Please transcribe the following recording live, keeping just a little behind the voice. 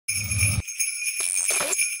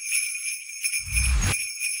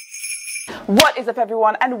What is up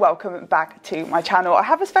everyone, and welcome back to my channel. I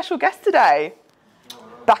have a special guest today.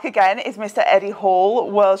 Back again is Mr. Eddie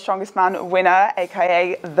Hall, World's Strongest Man winner,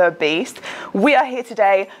 aka The Beast. We are here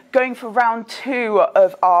today going for round 2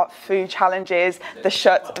 of our food challenges, the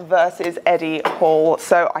Shut versus Eddie Hall.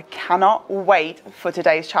 So I cannot wait for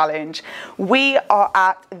today's challenge. We are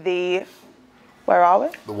at the, where are we?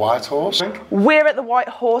 The White Horse. We're at the White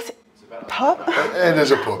Horse pub. It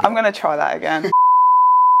is a pub. I'm gonna try that again.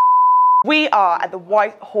 We are at the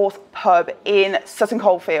White Horse pub in Sutton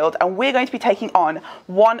Coldfield, and we're going to be taking on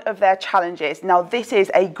one of their challenges. Now, this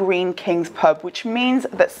is a Green Kings pub, which means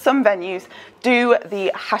that some venues do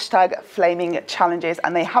the hashtag flaming challenges,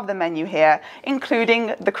 and they have the menu here,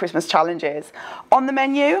 including the Christmas challenges. On the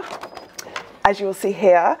menu, as you'll see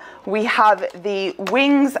here, we have the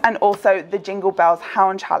wings and also the Jingle Bells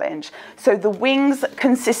Hound Challenge. So the wings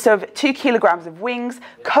consist of 2 kilograms of wings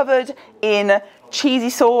covered in cheesy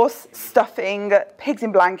sauce, stuffing, pigs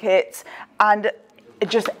in blankets, and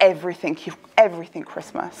just everything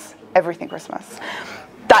Christmas. Everything Christmas.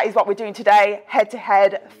 That is what we're doing today. Head to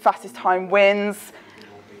head, fastest time wins.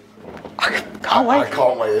 I can't wait.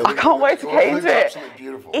 I can't wait to get into it. Absolutely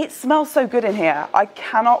beautiful. It smells so good in here. I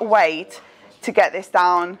cannot wait to get this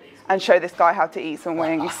down and show this guy how to eat some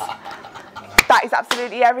wings. That is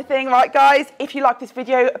absolutely everything. Right, guys, if you like this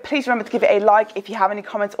video, please remember to give it a like. If you have any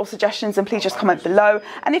comments or suggestions, then please just comment below.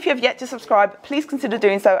 And if you have yet to subscribe, please consider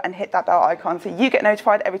doing so and hit that bell icon so you get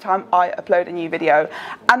notified every time I upload a new video.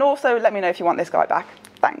 And also let me know if you want this guy back.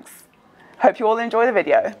 Thanks. Hope you all enjoy the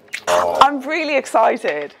video. I'm really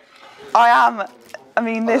excited. I am. I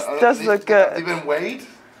mean, this does look good. Have you been weighed?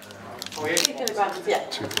 Yeah.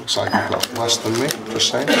 Looks like you've got less than me, just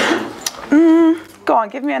saying. Go on,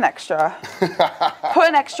 give me an extra. Put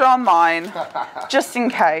an extra on mine, just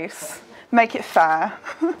in case. Make it fair.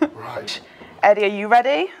 Right. Eddie, are you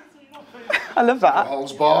ready? I love that.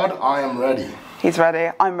 Holds barred, I am ready. He's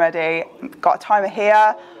ready, I'm ready. Got a timer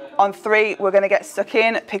here. On 3, we're gonna get stuck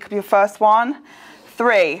in. Pick up your first one.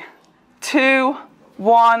 3, 2,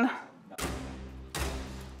 1.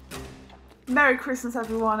 Merry Christmas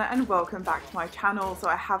everyone, and welcome back to my channel. So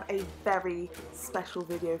I have a very special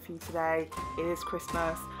video for you today. It is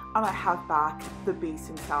Christmas and I have back the Beast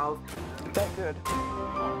himself. They're good.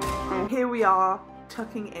 Here we are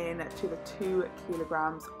tucking in to the 2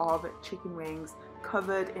 kilograms of chicken wings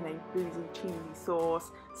covered in a boozy cheesy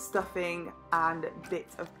sauce, stuffing and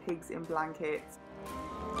bits of pigs in blankets.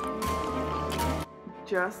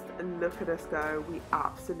 Just look at us go. We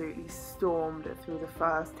absolutely stormed through the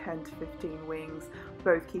first 10 to 15 wings,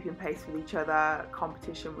 both keeping pace with each other.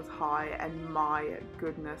 Competition was high, and my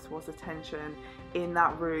goodness, was the tension in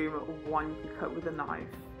that room one you could cut with a knife.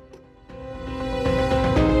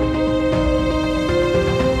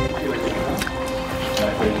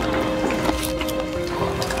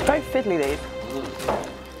 Very fiddly, these.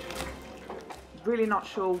 Really not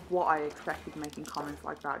sure what I expected making comments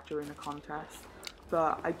like that during the contest,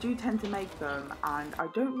 but I do tend to make them, and I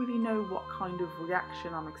don't really know what kind of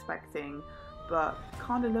reaction I'm expecting, but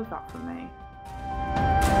kind of love that from me.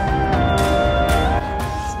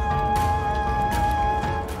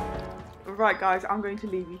 Right guys, I'm going to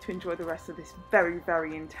leave you to enjoy the rest of this very,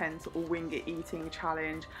 very intense wing eating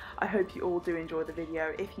challenge. I hope you all do enjoy the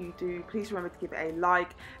video. If you do, please remember to give it a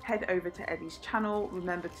like. Head over to Eddie's channel.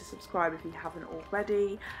 Remember to subscribe if you haven't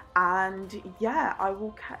already. And yeah, I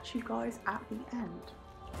will catch you guys at the end.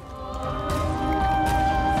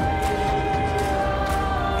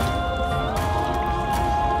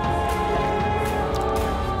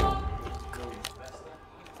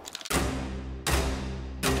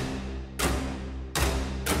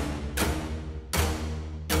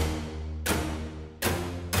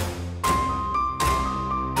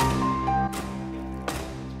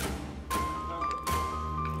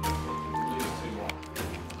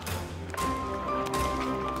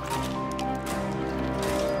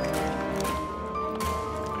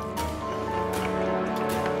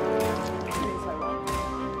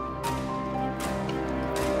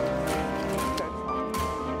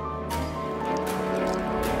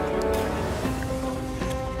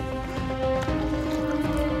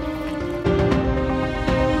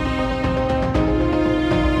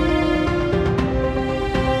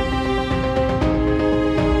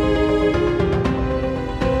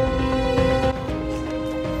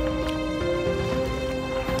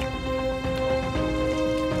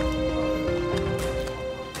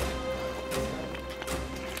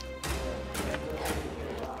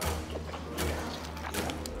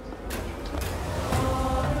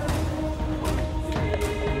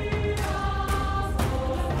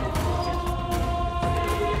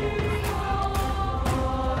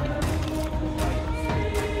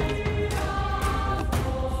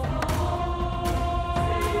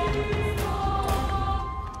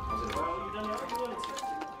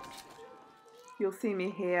 You'll see me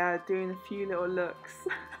here doing a few little looks.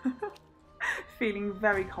 Feeling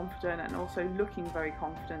very confident and also looking very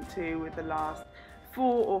confident too with the last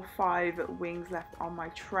 4 or 5 wings left on my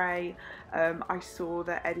tray. I saw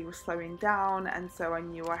that Eddie was slowing down, and so I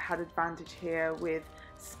knew I had advantage here with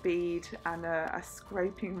speed and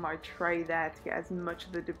scraping my tray there to get as much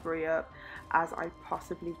of the debris up as I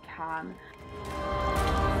possibly can.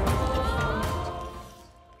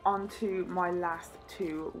 Onto my last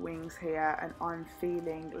 2 wings here, and I'm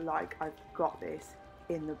feeling like I've got this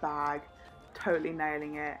in the bag, totally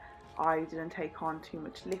nailing it. I didn't take on too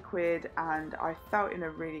much liquid and I felt in a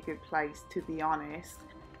really good place, to be honest.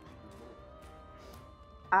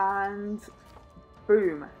 And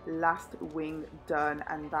boom, last wing done,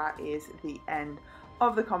 and that is the end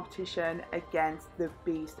of the competition against the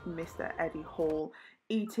beast Mr. Eddie Hall,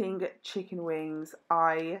 eating chicken wings.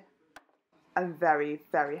 I am very,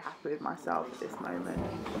 very happy with myself at this moment.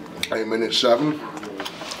 8 minutes 7.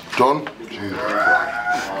 Done.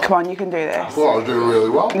 Come on, you can do this. Well, I was doing really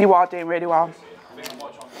well. You are doing really well.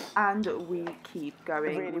 And we keep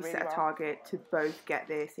going. We set a target to both get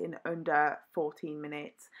this in under 14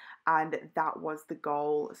 minutes, and that was the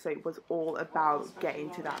goal. So it was all about getting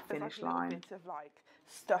to that finish line. Of like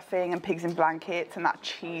stuffing and pigs in blankets, and that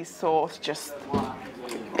cheese sauce just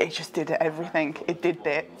did everything. It did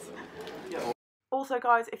bits. Also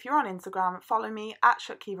guys, if you're on Instagram, follow me at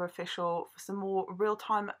ShutKivaOfficial for some more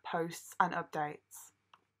real-time posts and updates.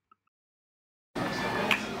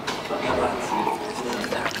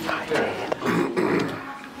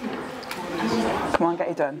 Come on, get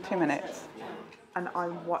it done. 2 minutes. And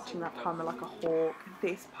I'm watching that timer like a hawk.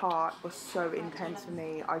 This part was so intense for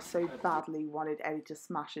me. I so badly wanted Eddie to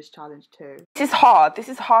smash his challenge too. This is hard. This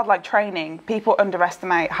is hard like training. People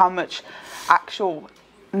underestimate how much actual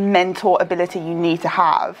mental ability you need to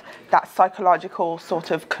have, that psychological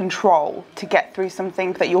sort of control to get through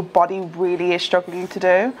something that your body really is struggling to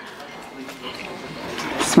do.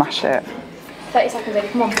 Smash it. 30 seconds, Eddie,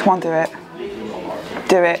 come on. Come on, do it.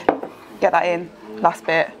 Do it. Get that in. Last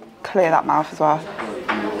bit. Clear that mouth as well.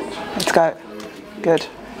 Let's go. Good.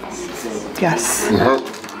 Yes.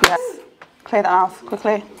 Yes. Clear that mouth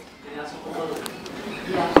quickly.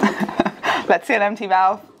 Let's see an empty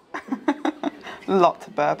mouth. Lot to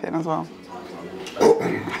burp in as well.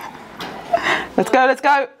 Let's go, let's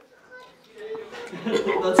go.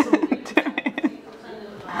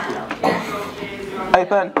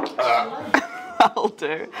 Open. That'll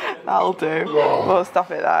do. That'll do. We'll stop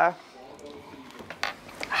it there.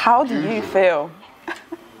 How do you feel?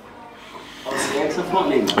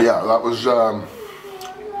 Yeah, that was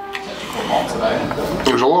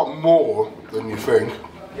it was a lot more than you think.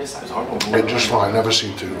 It just like never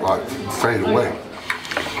seemed to like fade away.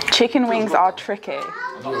 Chicken wings are tricky.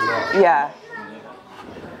 Yeah.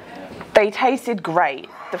 They tasted great.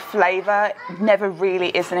 The flavour never really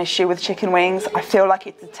is an issue with chicken wings. I feel like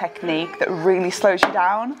it's a technique that really slows you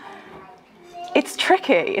down. It's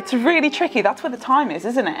tricky. It's really tricky. That's where the time is,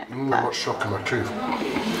 isn't it? Not much stuck in my tooth.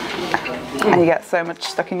 And you get so much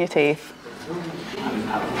stuck in your teeth.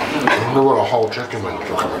 I got a whole chicken wing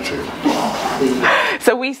stuck in my tooth.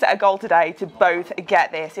 So we set a goal today to both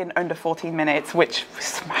get this in under 14 minutes, which we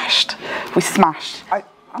smashed. We smashed.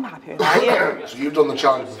 I'm happy with that. So you've done the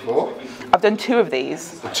challenge before? I've done 2 of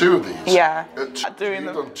these. 2 of these? Yeah. You've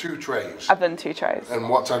done 2 trays? I've done 2 trays. And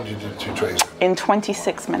what time did you do 2 trays? In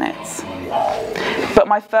 26 minutes. But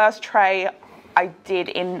my first tray I did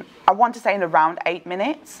in, I want to say in around 8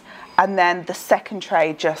 minutes. And then the second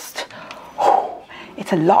tray just,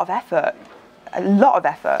 it's a lot of effort. A lot of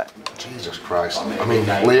effort. Jesus Christ. I mean,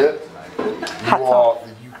 Leah, you are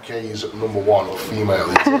the UK's #1 female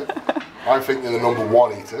eater. I think you're the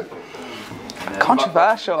 #1 eater.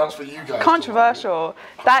 Controversial. That's for you guys. Controversial.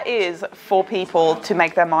 That is for people to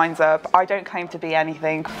make their minds up. I don't claim to be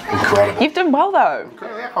anything. Incredible. You've done well though.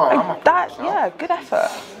 Okay, yeah, Good effort.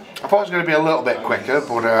 I thought it was going to be a little bit quicker,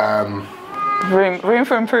 but room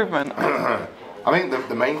for improvement. I think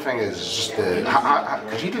the main thing is just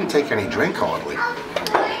because you didn't take any drink hardly.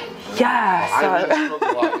 Yeah, I really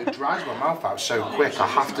struggle, like, it dries my mouth out so quick. I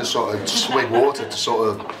have to sort of swig water to sort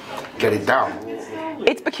of get it down.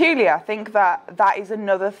 It's peculiar. I think that is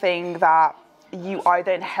another thing that you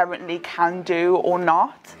either inherently can do or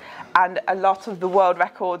not. And a lot of the world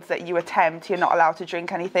records that you attempt, you're not allowed to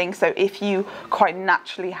drink anything. So if you quite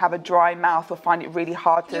naturally have a dry mouth or find it really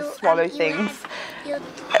hard to swallow things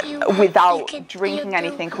without drinking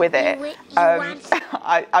anything with it,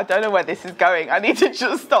 I don't know where this is going. I need to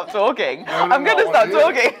just stop talking. I'm going to stop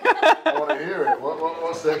talking. I want to hear it.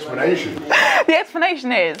 What's the explanation? The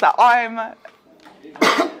explanation is that I'm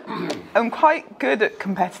I'm quite good at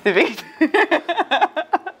competitive eating.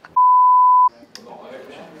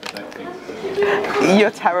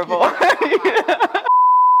 You're terrible.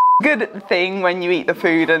 Good thing when you eat the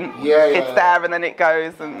food and it's there and then it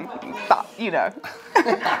goes and that, you know,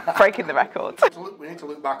 breaking the record. We need to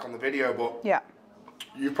look back on the video, but yeah,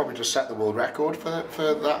 you probably just set the world record for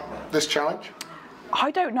this challenge.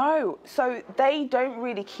 I don't know. So they don't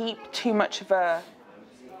really keep too much of a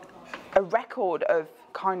record of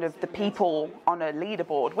kind of the people on a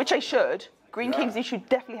leaderboard, which they should. Green Kings, you should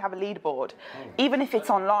definitely have a leaderboard. Even if it's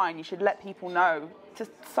online, you should let people know to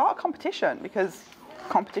start a competition because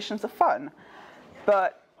competitions are fun.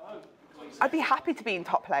 But I'd be happy to be in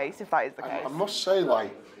top place if that is the case. I must say,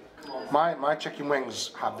 like, my chicken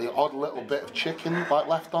wings have the odd little bit of chicken like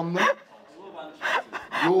left on them.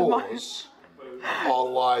 Yours are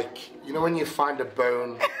like, you know when you find a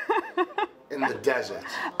bone in the desert,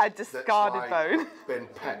 a discarded bone, been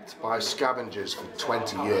pecked by scavengers for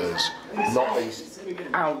 20 years, not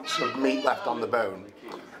an ounce of meat left on the bone.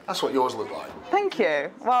 That's what yours look like. Thank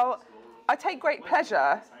you. Well, I take great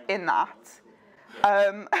pleasure in that.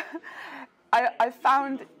 I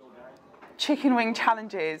found chicken wing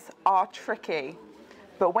challenges are tricky,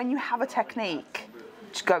 but when you have a technique,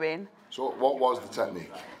 just go in. So what was the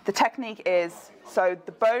technique? The technique is, so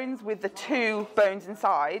the bones with the 2 bones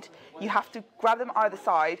inside, you have to grab them either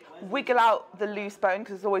side, wiggle out the loose bone,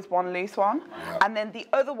 because there's always one loose one, and then the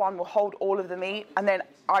other one will hold all of the meat, and then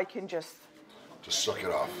I can just suck it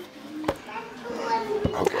off.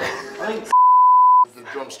 Okay. The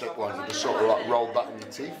drumstick one, you just sort of like rolled that in your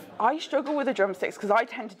teeth? I struggle with the drumsticks, because I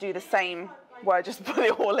tend to do the same, where I just put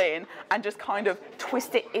it all in, and just kind of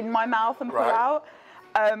twist it in my mouth and pull out.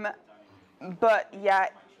 But yeah,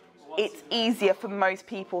 it's easier for most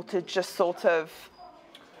people to just sort of...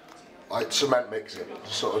 Like cement mix it,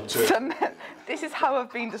 sort of cement. This is how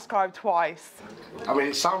I've been described twice. I mean,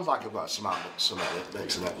 it sounds like I've got cement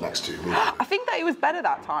mixing it next to me. I think that it was better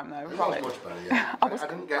that time though. It was much better, yeah. I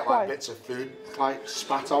didn't get like bits of food like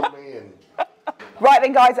spat on me and... Right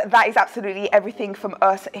then guys, that is absolutely everything from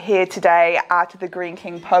us here today at the Green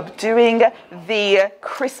King pub doing the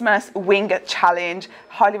Christmas wing challenge.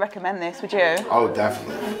 Highly recommend this, would you? Oh,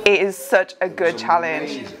 definitely. It is such a good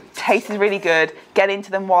challenge. Amazing. Tastes really good. Get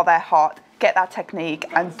into them while they're hot. Get that technique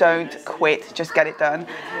and don't quit, just get it done.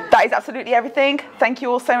 That is absolutely everything. Thank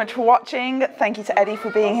you all so much for watching. Thank you to Eddie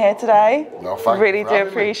for being here today. No, thank you. Really do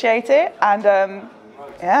appreciate it. And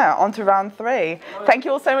yeah, on to round 3. Thank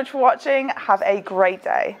you all so much for watching. Have a great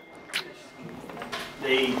day.